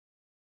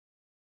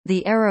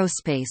The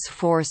Aerospace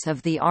Force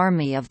of the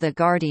Army of the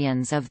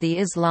Guardians of the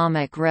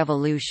Islamic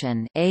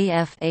Revolution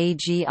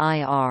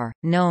 (AFAGIR),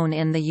 known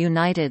in the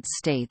United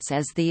States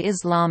as the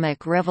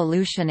Islamic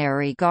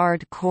Revolutionary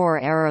Guard Corps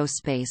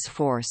Aerospace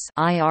Force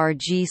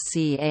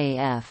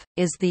 (IRGCAF),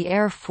 is the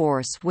air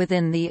force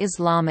within the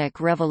Islamic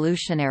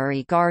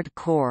Revolutionary Guard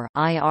Corps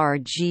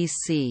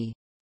 (IRGC).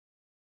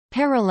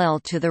 Parallel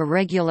to the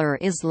regular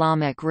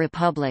Islamic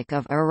Republic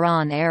of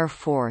Iran Air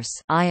Force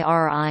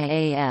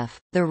 (IRIAF),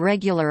 the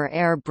regular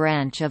air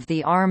branch of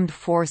the Armed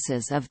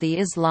Forces of the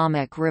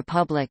Islamic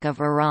Republic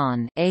of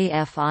Iran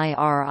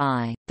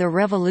 (AFIRI), the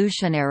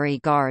Revolutionary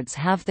Guards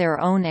have their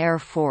own air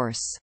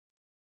force.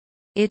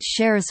 It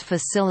shares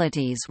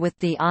facilities with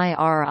the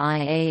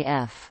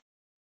IRIAF.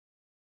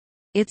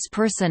 Its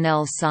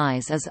personnel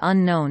size is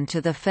unknown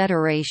to the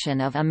Federation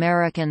of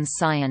American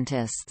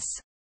Scientists.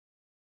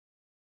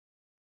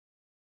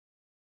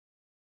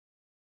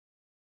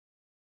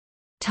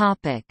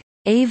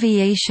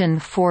 Aviation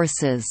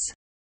forces.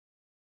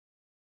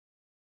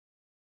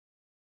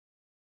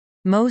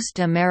 Most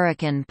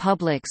American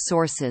public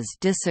sources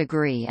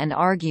disagree and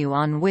argue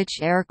on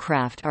which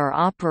aircraft are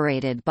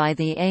operated by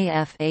the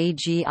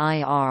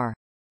AFAGIR.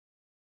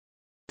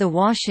 The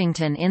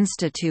Washington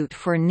Institute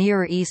for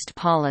Near East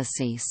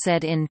Policy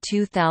said in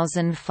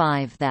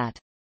 2005 that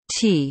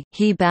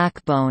the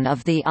backbone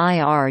of the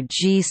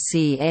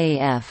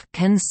IRGCAF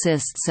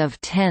consists of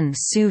 10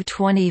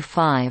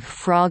 Su-25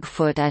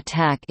 Frogfoot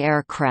attack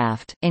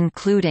aircraft,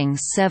 including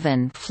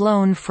 7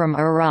 flown from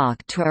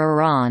Iraq to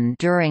Iran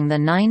during the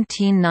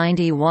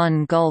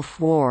 1991 Gulf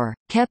War,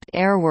 kept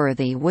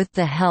airworthy with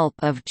the help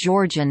of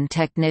Georgian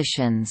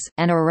technicians,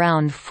 and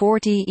around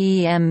 40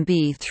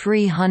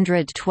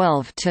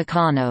 EMB-312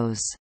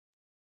 Tucanos.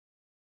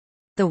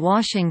 The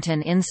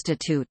Washington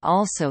Institute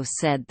also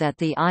said that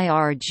the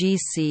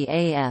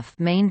IRGCAF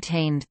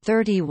maintained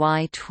 30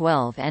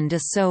 Y-12 and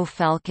Dassault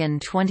Falcon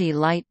 20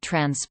 light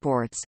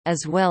transports,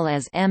 as well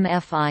as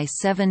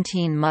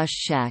MFI-17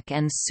 Mushak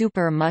and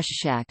Super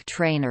Mushak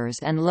trainers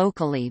and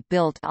locally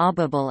built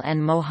Ababal and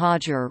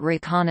Mohajir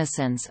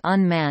reconnaissance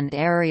unmanned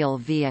aerial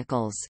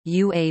vehicles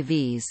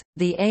 (UAVs).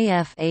 The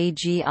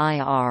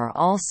AFAGIR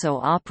also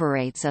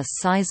operates a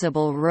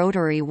sizable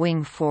rotary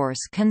wing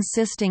force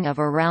consisting of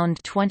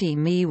around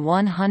 20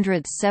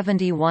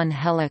 Mi-171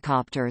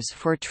 helicopters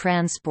for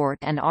transport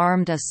and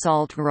armed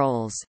assault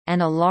roles,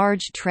 and a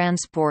large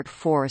transport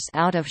force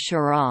out of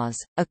Shiraz,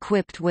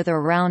 equipped with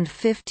around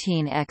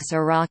 15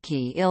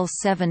 ex-Iraqi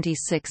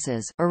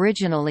Il-76s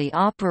originally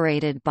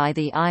operated by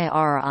the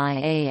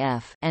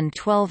IRIAF and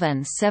 12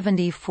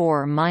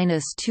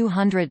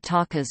 An-74-200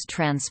 Takas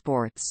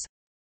transports.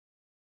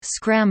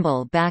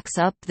 Scramble backs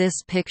up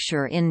this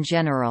picture in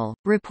general,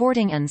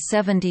 reporting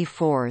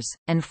An-74s,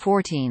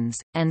 An-14s,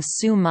 and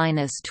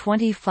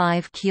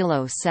Su-25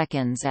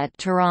 kiloseconds at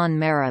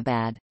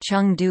Tehran-Mehrabad,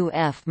 Chengdu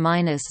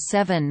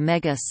F-7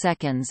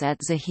 megaseconds at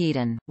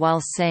Zahedan,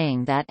 while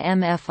saying that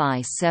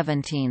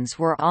MFI-17s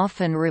were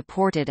often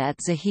reported at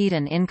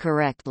Zahedan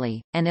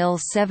incorrectly, and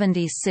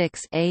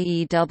Il-76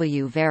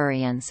 AEW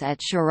variants at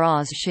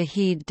Shiraz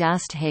Shahid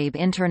Dasthaib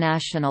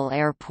International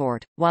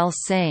Airport, while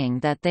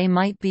saying that they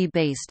might be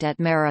based at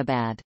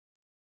Mehrabad.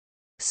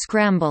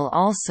 Scramble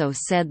also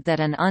said that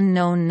an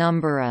unknown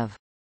number of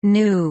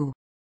new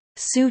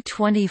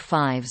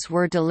Su-25s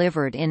were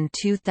delivered in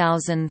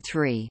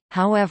 2003,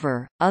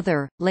 however,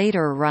 other,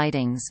 later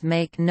writings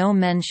make no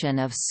mention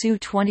of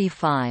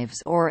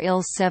Su-25s or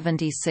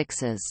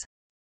Il-76s.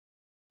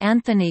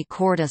 Anthony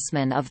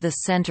Cordesman of the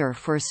Center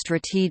for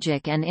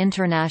Strategic and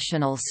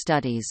International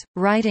Studies,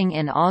 writing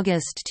in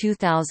August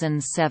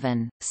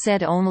 2007,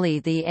 said only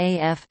the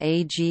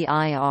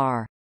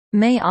AFAGIR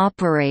may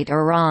operate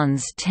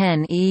Iran's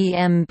 10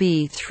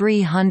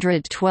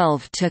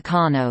 EMB-312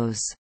 Tucanos,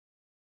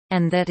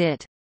 and that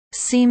it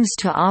seems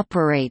to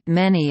operate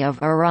many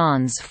of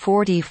Iran's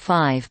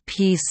 45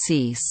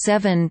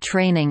 PC-7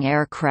 training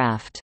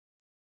aircraft,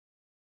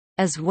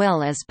 as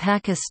well as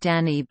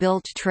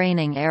Pakistani-built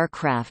training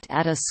aircraft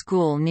at a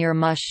school near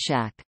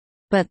Mushak.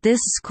 But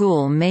this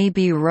school may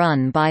be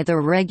run by the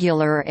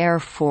regular Air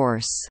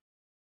Force.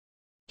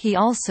 He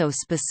also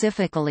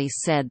specifically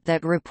said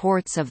that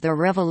reports of the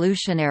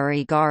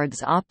Revolutionary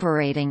Guards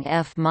operating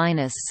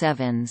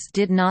F-7s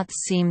did not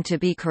seem to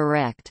be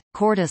correct.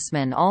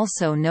 Cordesman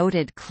also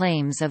noted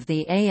claims of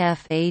the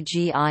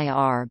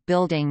AFAGIR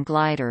building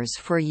gliders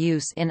for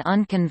use in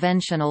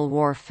unconventional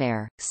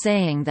warfare,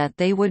 saying that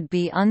they would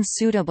be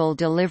unsuitable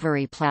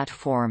delivery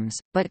platforms,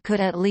 but could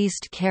at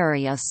least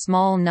carry a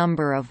small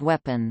number of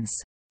weapons.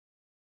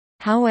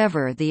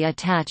 However, the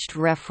attached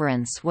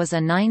reference was a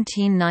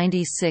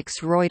 1996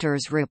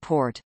 Reuters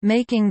report,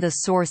 making the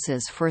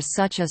sources for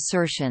such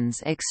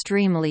assertions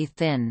extremely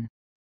thin.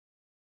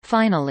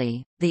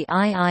 Finally, the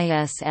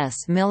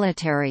IISS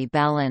Military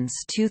Balance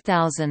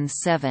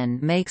 2007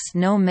 makes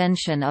no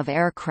mention of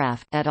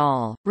aircraft at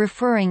all,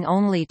 referring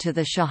only to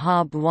the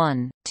Shahab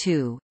 1,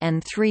 2,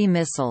 and 3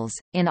 missiles.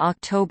 In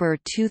October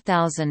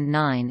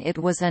 2009, it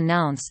was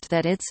announced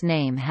that its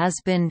name has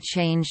been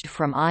changed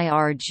from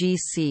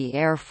IRGC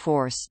Air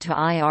Force to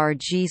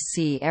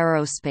IRGC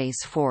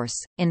Aerospace Force.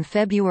 In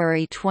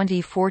February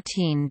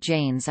 2014,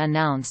 Janes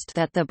announced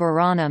that the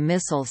Bharana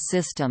missile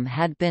system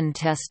had been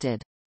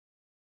tested.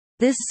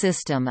 This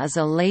system is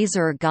a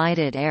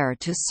laser-guided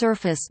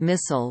air-to-surface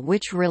missile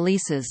which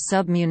releases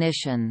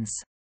submunitions.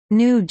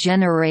 New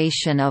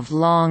generation of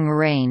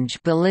long-range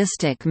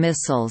ballistic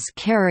missiles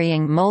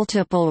carrying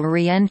multiple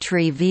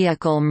re-entry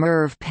vehicle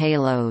MIRV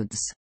payloads.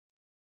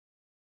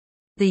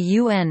 The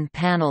UN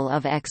panel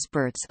of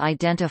experts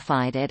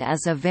identified it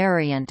as a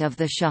variant of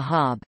the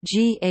Shahab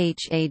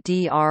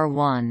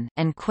GHADR-1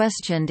 and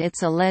questioned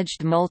its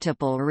alleged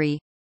multiple re-entry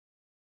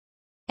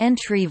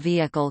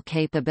vehicle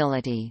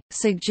capability,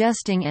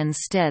 suggesting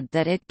instead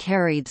that it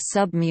carried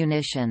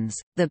submunitions.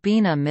 The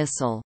Bina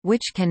missile,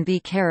 which can be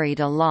carried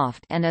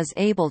aloft and is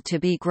able to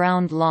be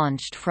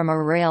ground-launched from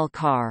a rail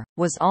car,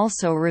 was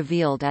also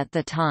revealed at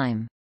the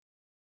time.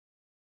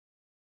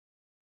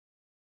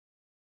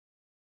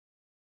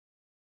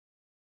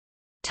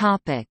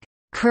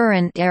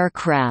 Current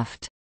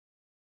aircraft.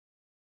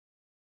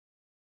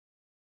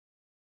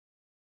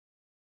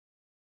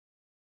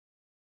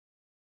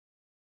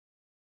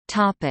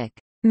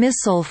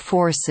 Missile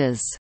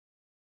forces.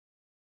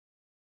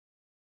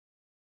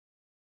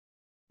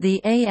 The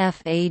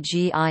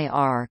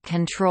AFAGIR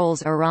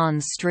controls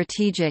Iran's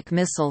strategic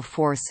missile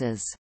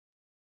forces.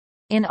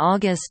 In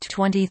August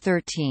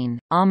 2013,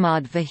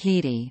 Emad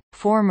Vahidi,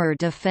 former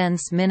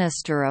defense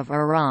minister of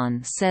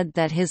Iran, said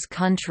that his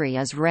country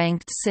is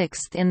ranked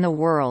 6th in the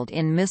world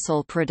in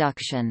missile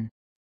production.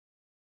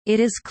 It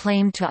is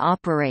claimed to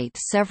operate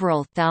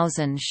several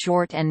thousand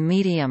short and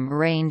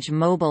medium-range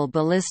mobile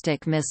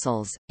ballistic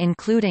missiles,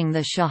 including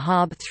the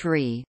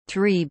Shahab-3,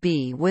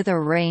 3B with a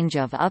range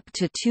of up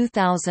to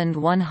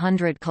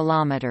 2,100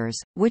 km,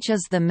 which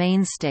is the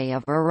mainstay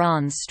of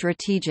Iran's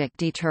strategic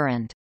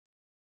deterrent.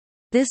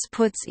 This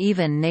puts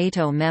even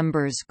NATO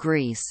members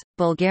Greece,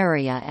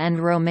 Bulgaria and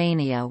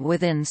Romania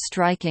within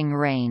striking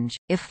range,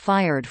 if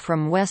fired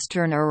from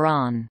western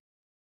Iran.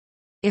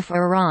 If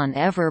Iran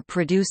ever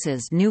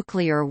produces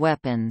nuclear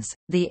weapons,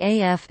 the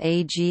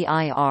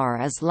AFAGIR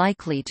is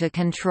likely to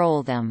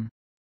control them.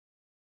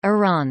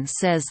 Iran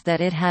says that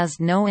it has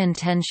no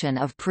intention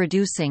of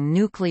producing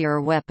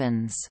nuclear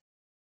weapons.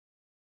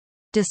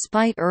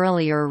 Despite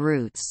earlier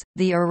routes,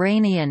 the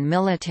Iranian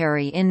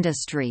military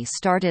industry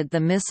started the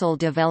missile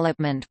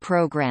development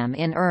program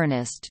in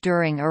earnest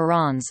during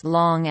Iran's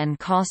long and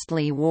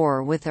costly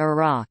war with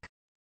Iraq.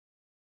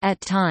 At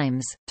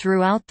times,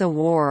 throughout the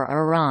war,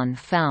 Iran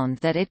found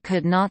that it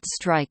could not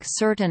strike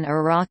certain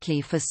Iraqi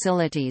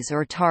facilities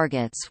or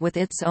targets with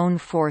its own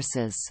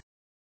forces.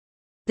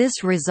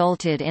 This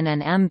resulted in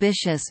an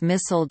ambitious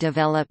missile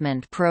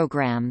development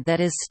program that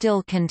is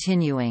still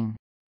continuing.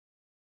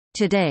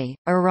 Today,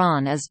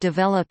 Iran is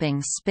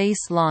developing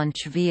space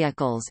launch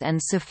vehicles and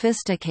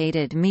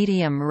sophisticated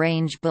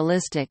medium-range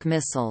ballistic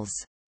missiles.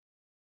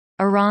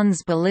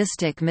 Iran's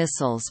ballistic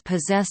missiles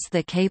possess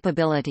the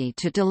capability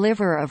to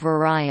deliver a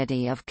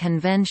variety of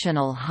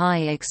conventional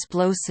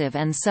high-explosive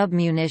and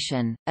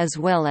submunition, as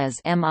well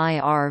as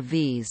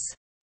MIRVs.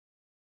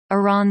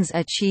 Iran's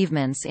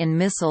achievements in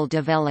missile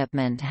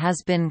development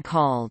has been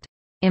called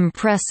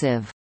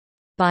impressive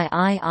by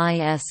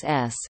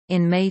IISS.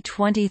 In May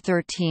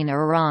 2013,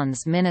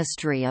 Iran's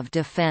Ministry of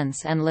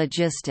Defense and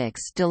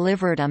Logistics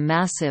delivered a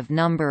massive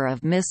number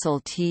of missile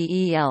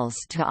TELs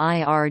to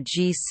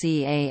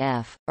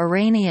IRGCAF.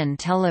 Iranian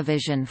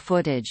television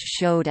footage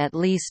showed at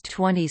least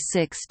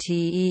 26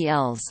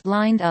 TELs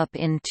lined up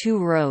in 2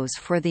 rows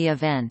for the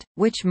event,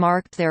 which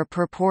marked their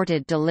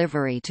purported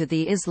delivery to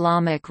the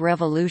Islamic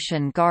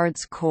Revolutionary Guard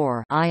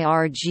Corps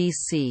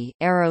 (IRGC)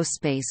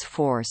 Aerospace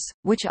Force,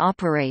 which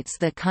operates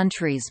the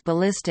country's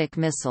ballistic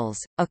missiles.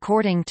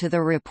 According to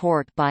the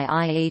report by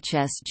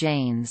IHS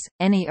Janes,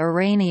 any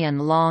Iranian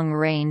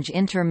long-range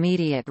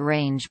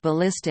intermediate-range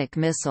ballistic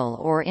missile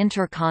or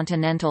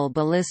intercontinental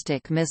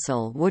ballistic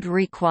missile would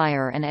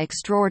require an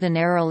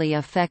extraordinarily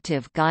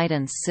effective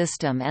guidance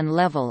system and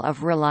level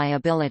of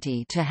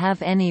reliability to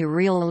have any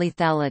real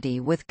lethality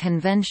with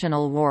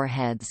conventional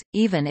warheads,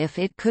 even if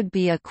it could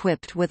be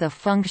equipped with a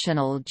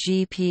functional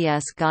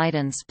GPS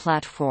guidance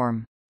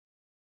platform.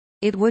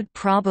 It would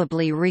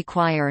probably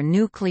require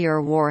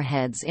nuclear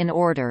warheads in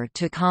order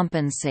to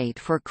compensate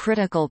for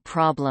critical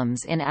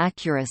problems in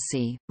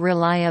accuracy,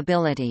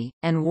 reliability,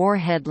 and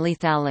warhead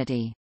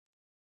lethality.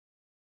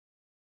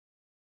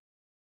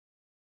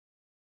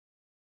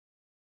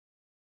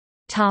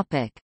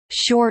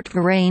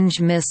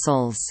 Short-range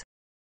missiles.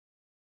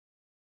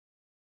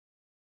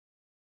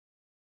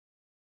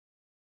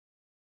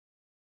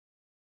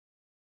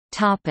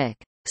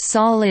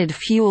 Solid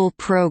fuel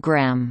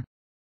program.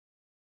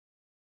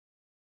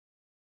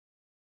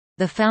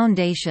 The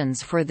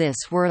foundations for this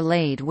were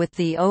laid with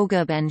the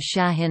Oghab and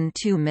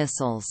Shahin-2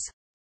 missiles.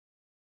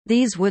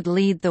 These would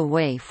lead the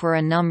way for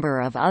a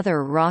number of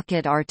other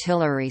rocket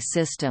artillery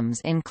systems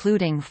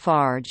including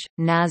Fajr,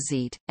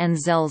 Nazit, and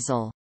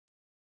Zelzal.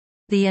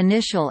 The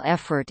initial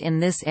effort in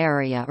this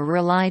area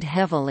relied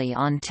heavily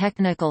on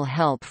technical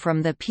help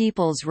from the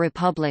People's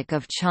Republic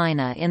of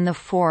China in the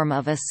form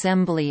of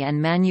assembly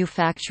and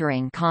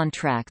manufacturing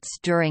contracts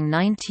during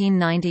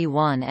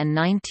 1991 and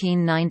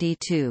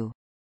 1992.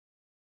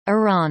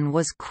 Iran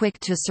was quick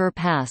to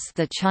surpass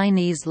the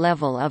Chinese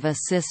level of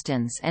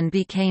assistance and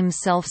became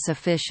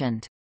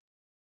self-sufficient.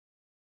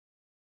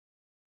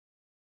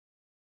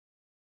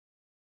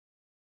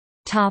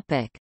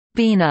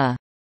 Bina.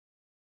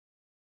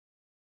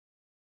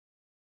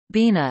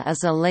 Bina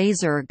is a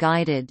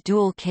laser-guided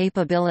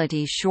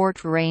dual-capability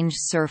short-range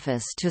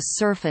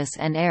surface-to-surface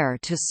and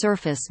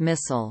air-to-surface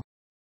missile.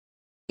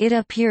 It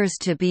appears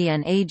to be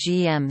an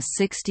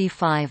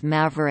AGM-65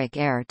 Maverick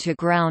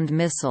air-to-ground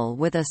missile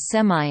with a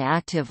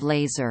semi-active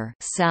laser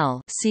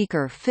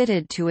seeker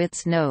fitted to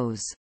its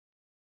nose.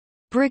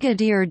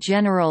 Brigadier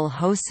General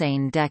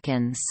Hossein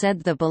Deccan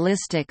said the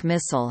ballistic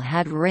missile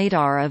had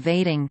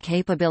radar-evading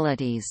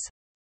capabilities.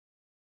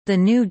 The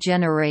new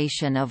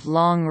generation of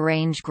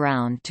long-range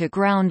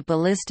ground-to-ground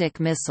ballistic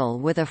missile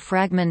with a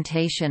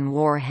fragmentation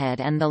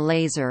warhead and the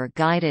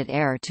laser-guided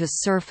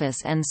air-to-surface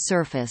and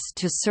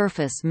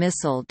surface-to-surface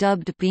missile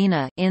dubbed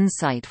Bina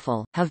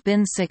Insightful have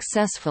been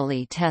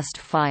successfully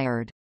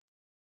test-fired.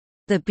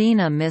 The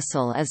Bina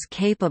missile is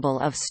capable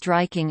of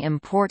striking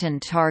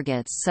important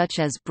targets such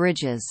as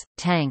bridges,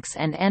 tanks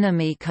and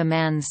enemy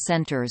command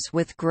centers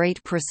with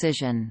great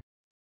precision.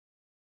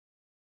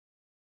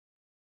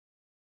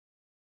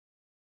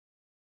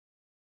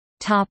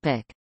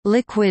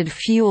 Liquid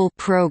fuel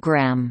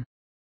program.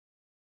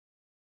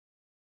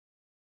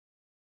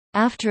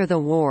 After the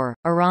war,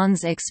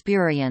 Iran's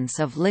experience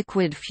of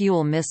liquid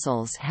fuel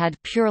missiles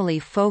had purely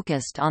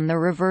focused on the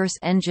reverse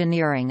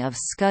engineering of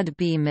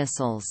Scud-B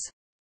missiles.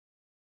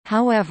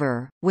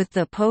 However, with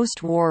the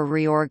post-war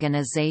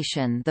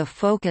reorganization, the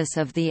focus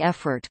of the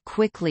effort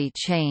quickly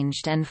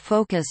changed and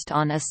focused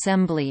on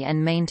assembly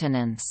and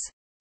maintenance.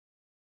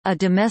 A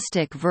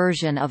domestic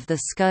version of the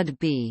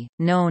Scud-B,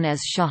 known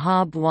as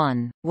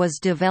Shahab-1, was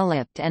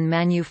developed and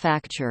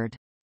manufactured.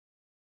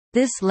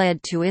 This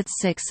led to its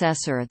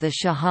successor the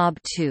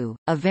Shahab-2,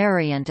 a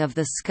variant of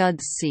the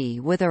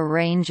Scud-C with a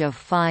range of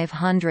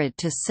 500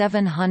 to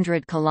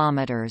 700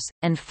 km,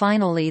 and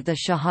finally the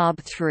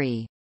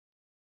Shahab-3.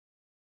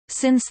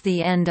 Since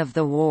the end of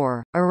the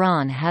war,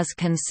 Iran has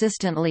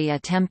consistently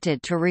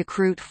attempted to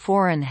recruit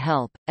foreign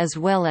help, as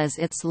well as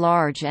its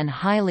large and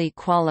highly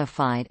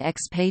qualified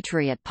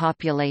expatriate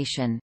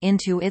population,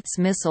 into its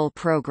missile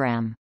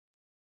program.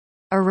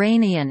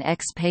 Iranian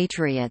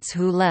expatriates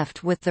who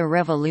left with the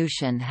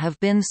revolution have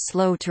been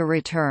slow to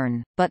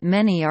return, but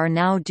many are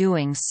now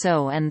doing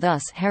so and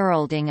thus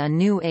heralding a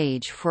new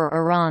age for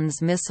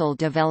Iran's missile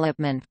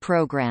development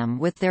program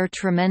with their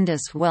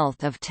tremendous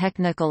wealth of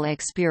technical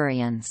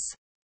experience.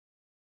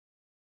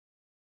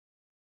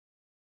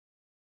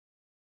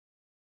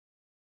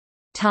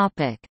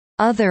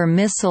 Other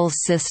missile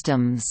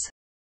systems.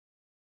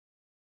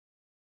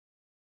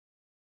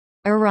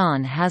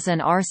 Iran has an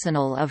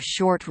arsenal of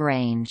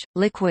short-range,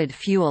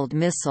 liquid-fueled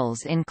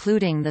missiles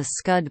including the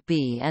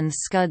Scud-B and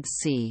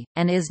Scud-C,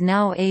 and is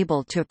now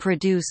able to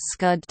produce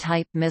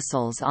Scud-type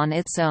missiles on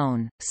its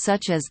own,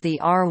 such as the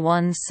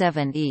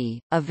R-17E,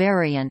 a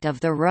variant of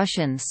the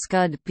Russian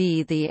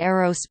Scud-B. The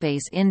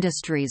Aerospace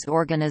Industries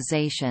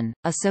Organization,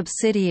 a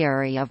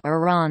subsidiary of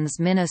Iran's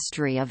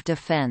Ministry of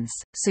Defense,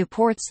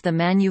 supports the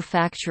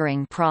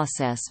manufacturing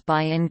process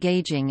by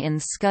engaging in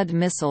Scud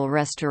missile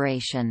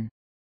restoration.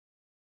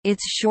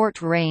 Its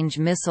short-range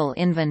missile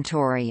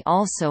inventory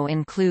also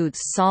includes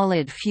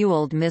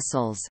solid-fueled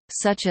missiles,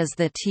 such as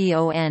the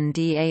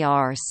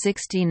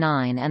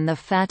Tondar-69 and the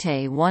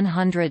Fateh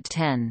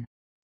 110.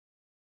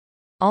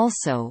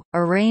 Also,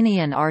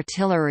 Iranian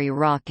artillery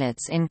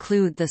rockets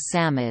include the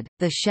Samad,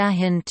 the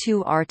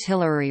Shahin-2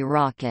 artillery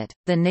rocket,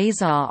 the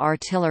Nazaa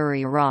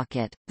artillery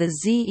rocket, the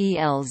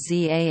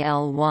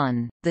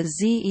Zel-Zal-1, the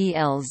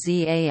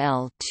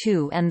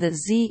Zel-Zal-2 and the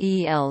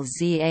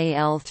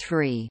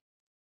Zel-Zal-3.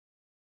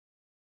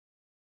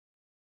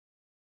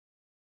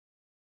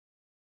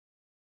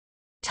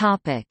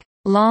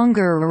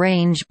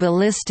 Longer-range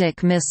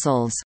ballistic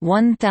missiles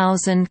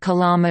 1,000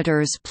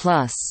 km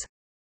plus.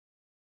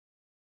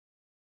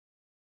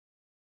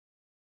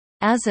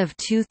 As of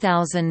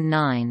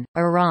 2009,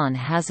 Iran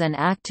has an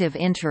active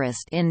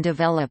interest in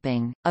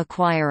developing,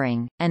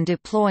 acquiring, and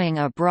deploying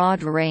a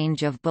broad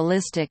range of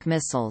ballistic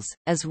missiles,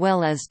 as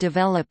well as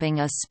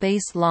developing a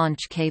space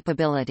launch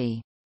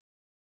capability.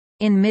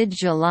 In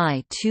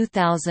mid-July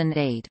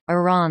 2008,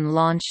 Iran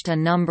launched a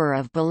number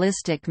of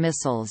ballistic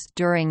missiles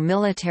during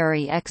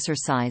military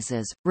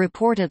exercises,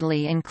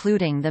 reportedly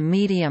including the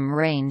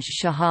medium-range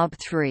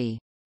Shahab-3.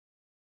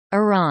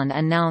 Iran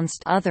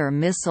announced other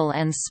missile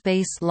and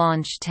space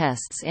launch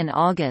tests in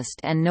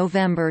August and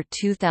November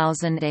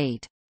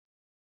 2008.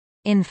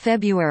 In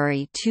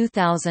February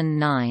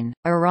 2009,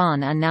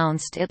 Iran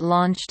announced it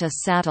launched a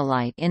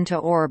satellite into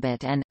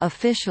orbit and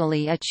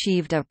officially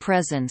achieved a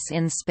presence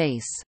in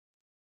space.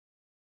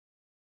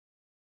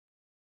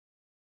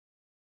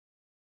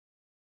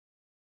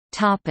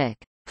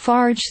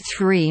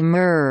 Fajr-3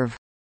 MIRV.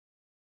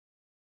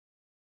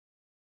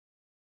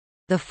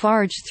 The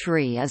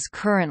Fajr-3 is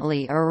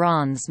currently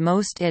Iran's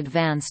most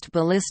advanced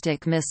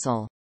ballistic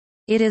missile.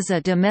 It is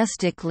a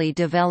domestically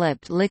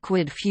developed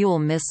liquid fuel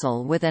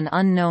missile with an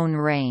unknown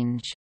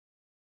range.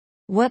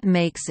 What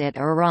makes it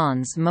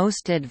Iran's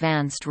most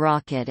advanced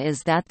rocket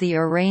is that the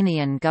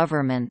Iranian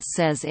government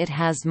says it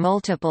has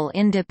multiple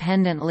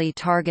independently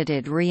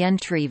targeted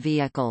re-entry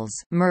vehicles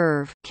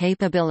 (MIRV)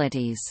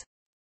 capabilities.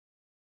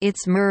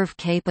 Its MIRV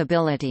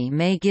capability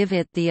may give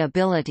it the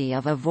ability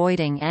of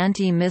avoiding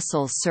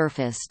anti-missile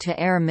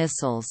surface-to-air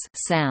missiles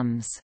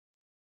 (SAMs).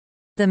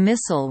 The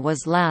missile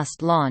was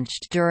last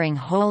launched during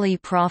Holy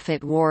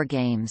Prophet War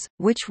Games,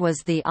 which was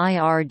the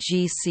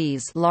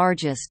IRGC's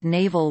largest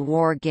naval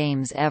war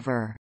games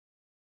ever.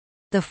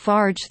 The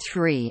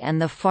Fajr-3 and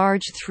the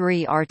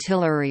Fajr-3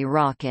 artillery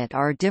rocket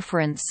are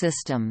different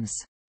systems.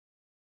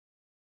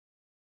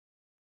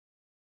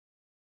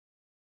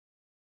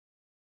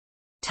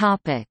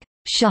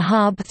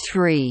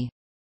 Shahab-3.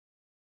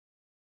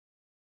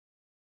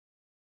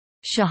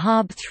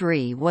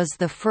 Shahab-3 was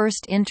the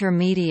first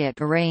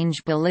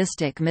intermediate-range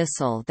ballistic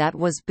missile that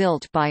was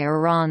built by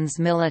Iran's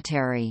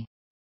military.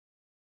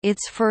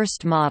 Its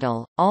first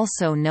model,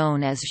 also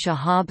known as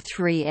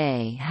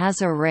Shahab-3A,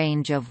 has a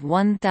range of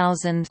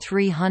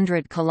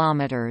 1,300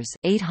 km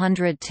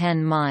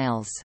 (810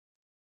 miles).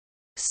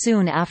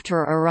 Soon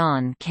after,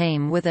 Iran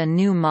came with a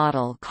new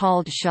model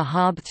called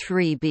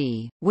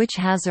Shahab-3B, which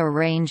has a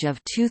range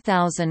of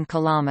 2,000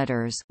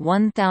 km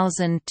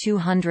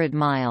 (1,200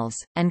 miles),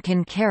 and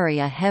can carry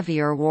a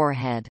heavier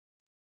warhead.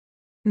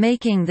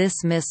 Making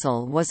this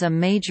missile was a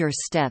major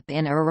step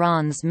in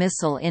Iran's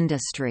missile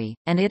industry,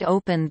 and it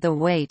opened the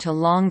way to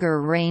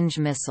longer-range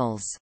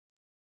missiles.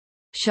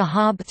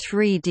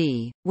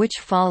 Shahab-3D, which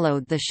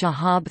followed the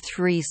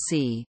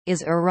Shahab-3C,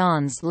 is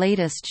Iran's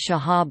latest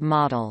Shahab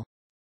model.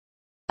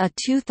 A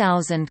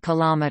 2,000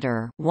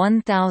 km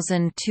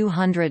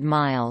 (1,200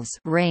 miles)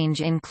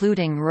 range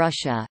including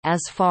Russia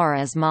as far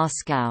as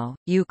Moscow,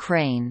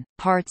 Ukraine,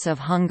 parts of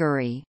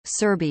Hungary,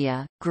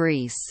 Serbia,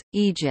 Greece,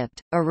 Egypt,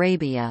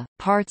 Arabia,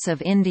 parts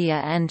of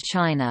India and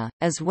China,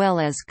 as well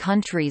as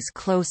countries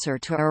closer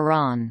to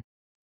Iran.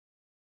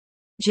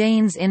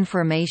 Jane's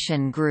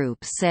Information Group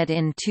said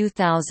in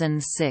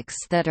 2006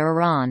 that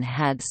Iran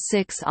had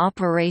 6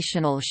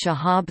 operational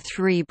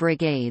Shahab-3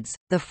 brigades,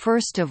 the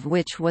first of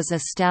which was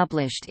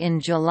established in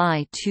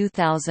July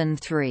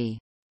 2003.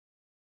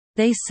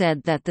 They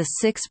said that the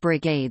 6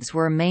 brigades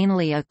were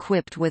mainly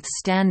equipped with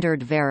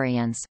standard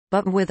variants,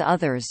 but with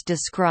others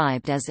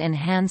described as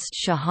enhanced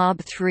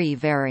Shahab-3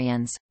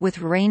 variants, with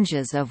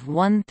ranges of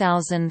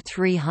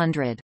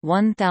 1,300,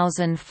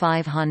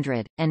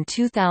 1,500, and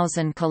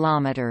 2,000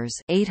 km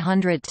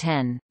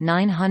 (810,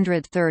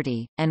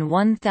 930, and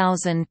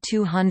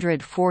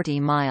 1,240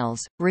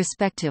 miles),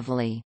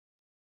 respectively.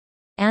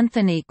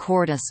 Anthony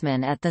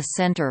Cordesman at the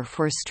Center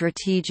for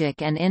Strategic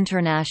and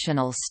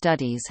International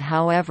Studies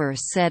however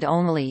said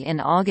only in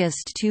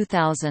August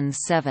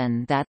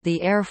 2007 that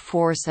the Air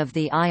Force of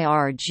the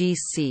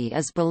IRGC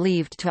is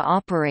believed to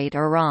operate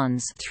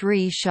Iran's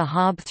 3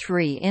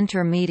 Shahab-3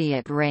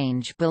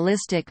 intermediate-range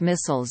ballistic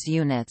missiles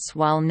units,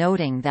 while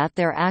noting that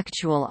their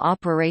actual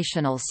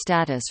operational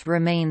status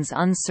remains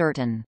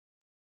uncertain.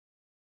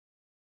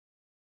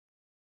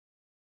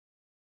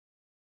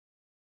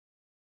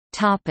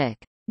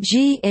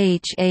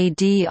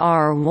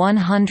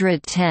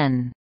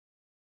 GHADR-110.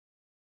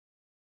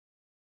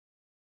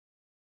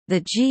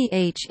 The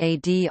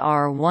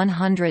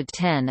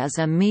GHADR-110 is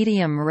a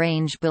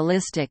medium-range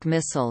ballistic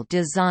missile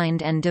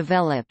designed and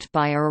developed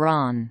by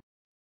Iran.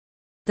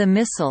 The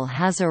missile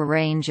has a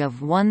range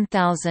of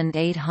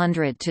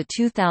 1,800 to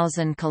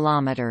 2,000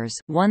 km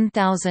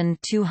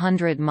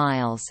 (1,200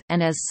 miles)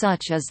 and as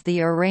such is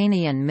the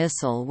Iranian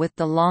missile with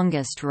the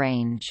longest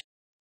range.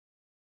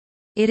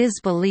 It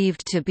is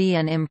believed to be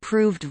an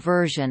improved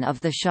version of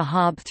the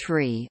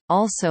Shahab-3,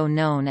 also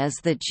known as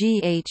the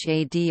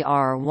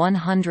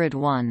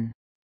GHADR-101.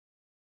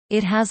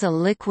 It has a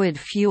liquid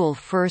fuel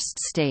first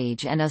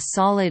stage and a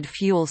solid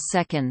fuel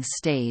second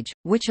stage,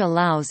 which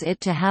allows it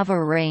to have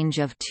a range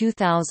of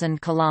 2,000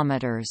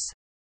 km.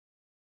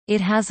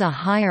 It has a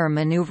higher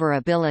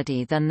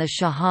maneuverability than the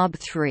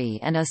Shahab-3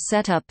 and a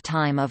setup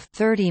time of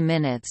 30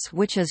 minutes,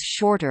 which is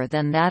shorter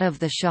than that of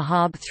the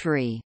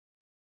Shahab-3.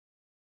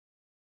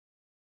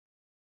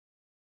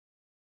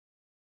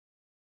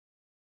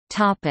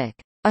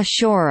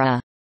 Ashoura.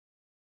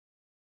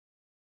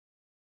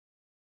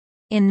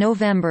 In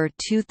November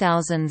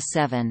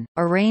 2007,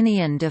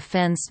 Iranian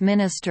Defense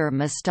Minister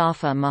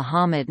Mustafa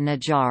Mohammad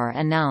Najjar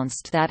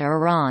announced that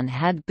Iran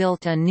had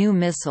built a new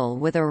missile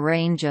with a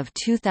range of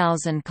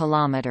 2,000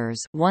 km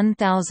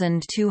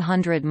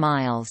 (1,200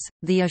 miles),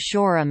 the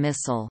Ashoura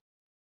missile.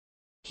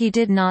 He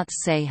did not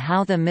say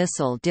how the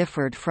missile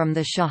differed from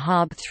the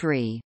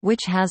Shahab-3,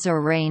 which has a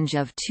range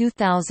of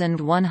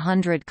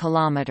 2,100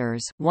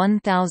 kilometers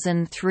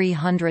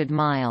 (1,300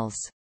 miles).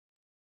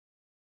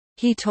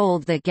 He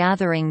told the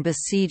gathering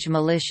besieged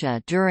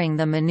militia during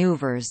the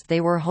maneuvers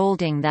they were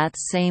holding that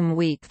same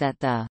week that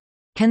the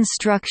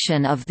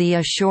construction of the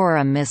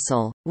Ashoura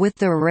missile, with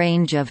the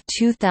range of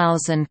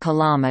 2,000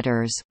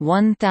 kilometers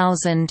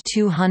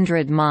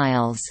 (1,200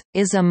 miles),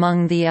 is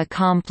among the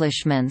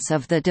accomplishments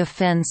of the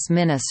Defense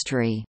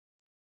Ministry.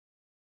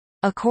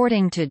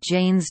 According to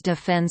Jane's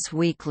Defense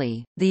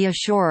Weekly, the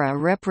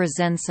Ashoura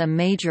represents a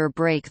major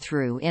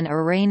breakthrough in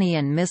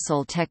Iranian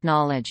missile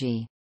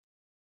technology.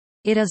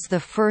 It is the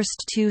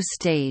first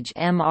two-stage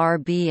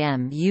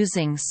MRBM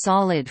using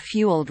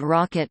solid-fueled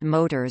rocket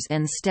motors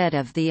instead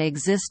of the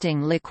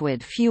existing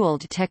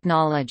liquid-fueled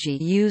technology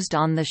used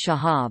on the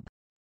Shahab.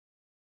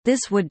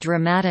 This would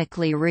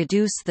dramatically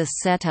reduce the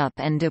setup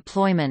and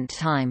deployment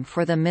time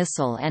for the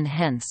missile and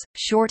hence,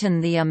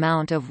 shorten the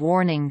amount of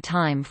warning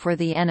time for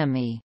the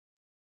enemy.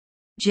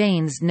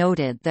 Janes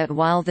noted that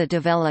while the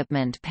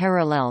development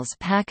parallels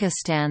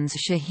Pakistan's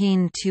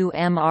Shaheen-2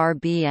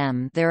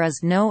 MRBM, there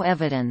is no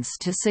evidence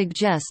to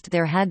suggest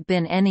there had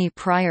been any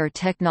prior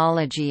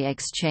technology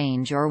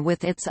exchange or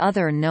with its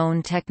other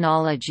known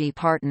technology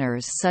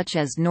partners such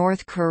as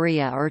North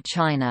Korea or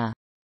China.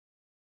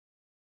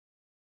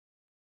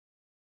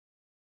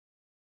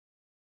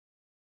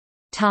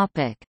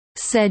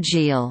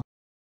 Sejjil.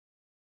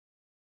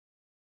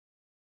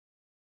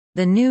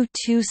 The new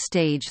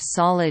two-stage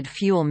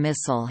solid-fuel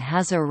missile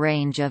has a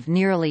range of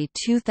nearly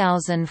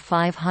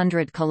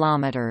 2,500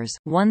 kilometers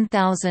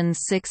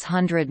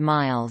 (1,600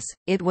 miles).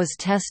 It was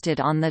tested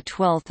on the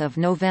 12th of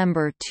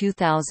November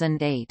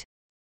 2008.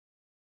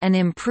 An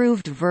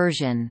improved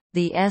version,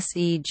 the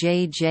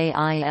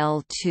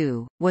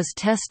Sejjil-2, was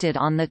tested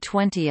on the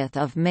 20th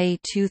of May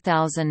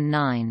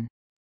 2009.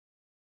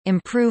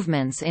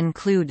 Improvements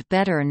include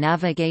better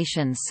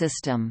navigation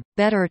system,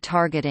 better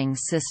targeting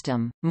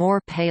system, more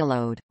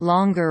payload,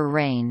 longer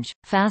range,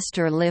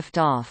 faster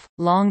lift-off,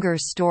 longer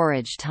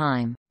storage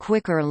time,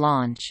 quicker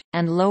launch,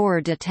 and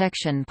lower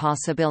detection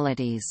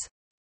possibilities.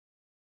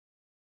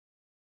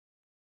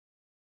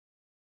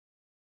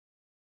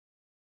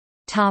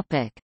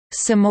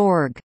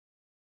 Simorgh.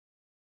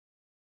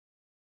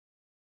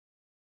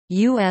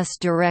 U.S.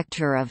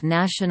 Director of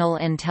National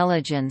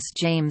Intelligence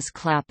James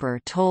Clapper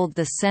told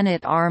the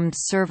Senate Armed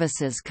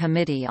Services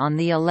Committee on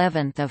the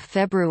 11th of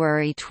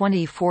February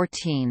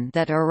 2014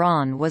 that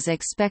Iran was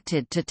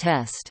expected to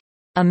test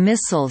a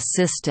missile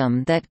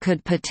system that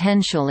could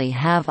potentially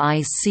have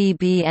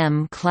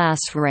ICBM-class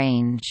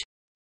range,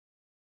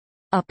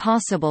 a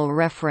possible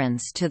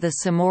reference to the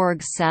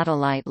Simorgh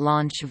Satellite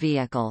Launch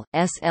Vehicle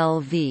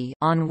 (SLV)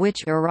 on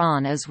which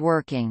Iran is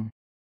working.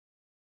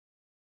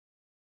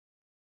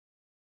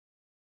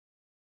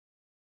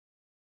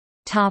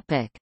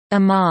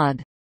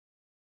 Emad.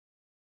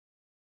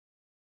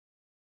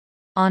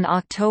 On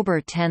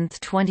October 10,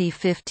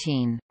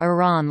 2015,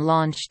 Iran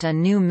launched a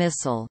new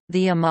missile,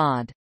 the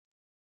Emad.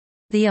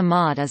 The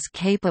Emad is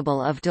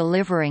capable of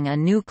delivering a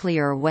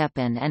nuclear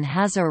weapon and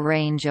has a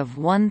range of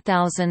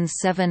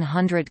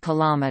 1,700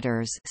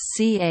 kilometers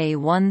 (ca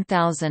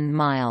 1,000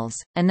 miles),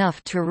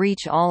 enough to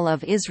reach all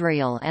of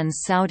Israel and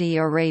Saudi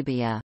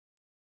Arabia.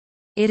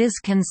 It is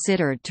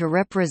considered to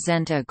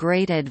represent a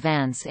great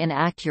advance in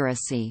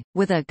accuracy,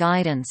 with a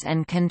guidance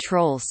and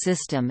control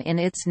system in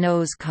its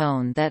nose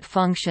cone that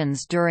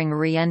functions during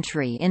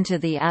re-entry into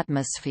the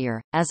atmosphere.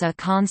 As a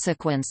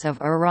consequence of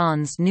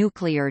Iran's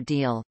nuclear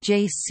deal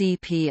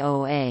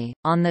 (JCPOA),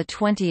 on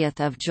 20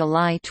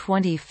 July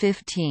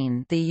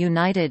 2015 the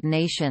United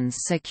Nations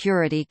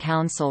Security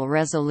Council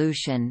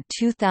Resolution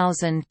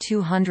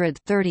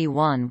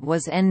 2231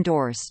 was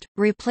endorsed,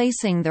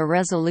 replacing the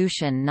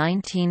Resolution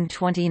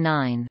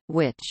 1929,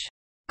 which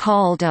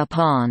called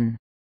upon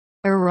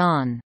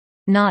Iran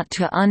not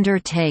to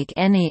undertake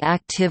any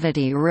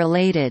activity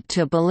related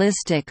to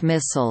ballistic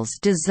missiles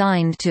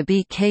designed to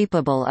be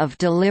capable of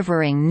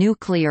delivering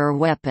nuclear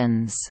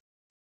weapons.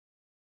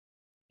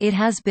 It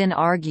has been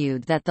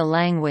argued that the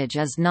language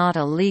is not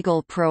a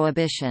legal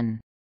prohibition.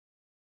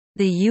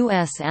 The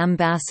U.S.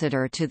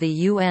 ambassador to the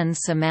UN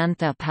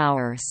Samantha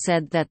Power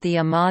said that the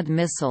Emad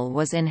missile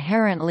was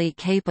inherently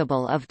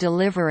capable of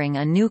delivering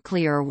a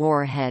nuclear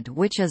warhead,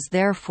 which is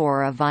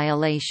therefore a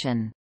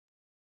violation.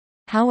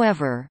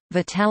 However,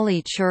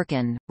 Vitaly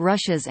Churkin,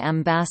 Russia's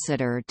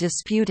ambassador,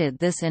 disputed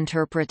this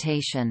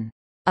interpretation.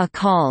 A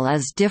call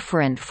is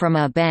different from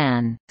a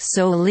ban,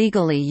 so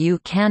legally you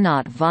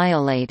cannot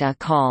violate a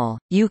call,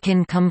 you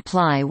can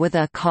comply with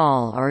a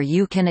call or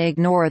you can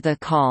ignore the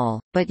call,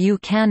 but you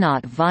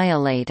cannot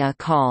violate a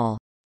call.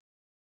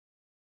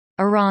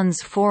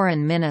 Iran's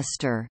foreign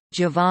minister,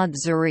 Javad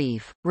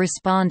Zarif,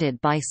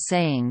 responded by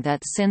saying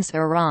that since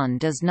Iran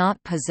does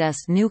not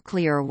possess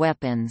nuclear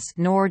weapons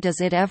nor does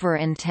it ever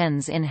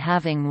intends in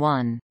having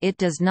one, it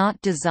does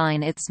not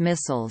design its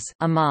missiles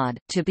Emad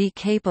to be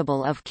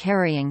capable of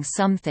carrying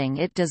something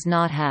it does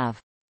not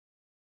have.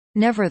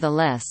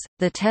 Nevertheless,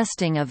 the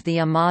testing of the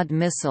Emad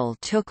missile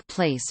took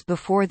place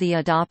before the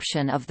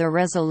adoption of the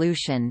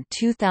Resolution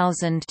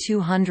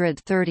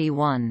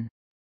 2231.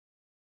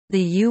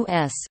 The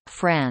US,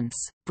 France,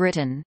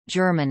 Britain,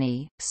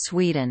 Germany,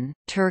 Sweden,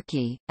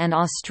 Turkey, and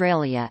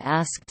Australia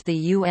asked the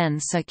UN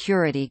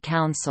Security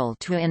Council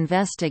to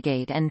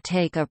investigate and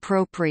take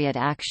appropriate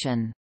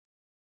action.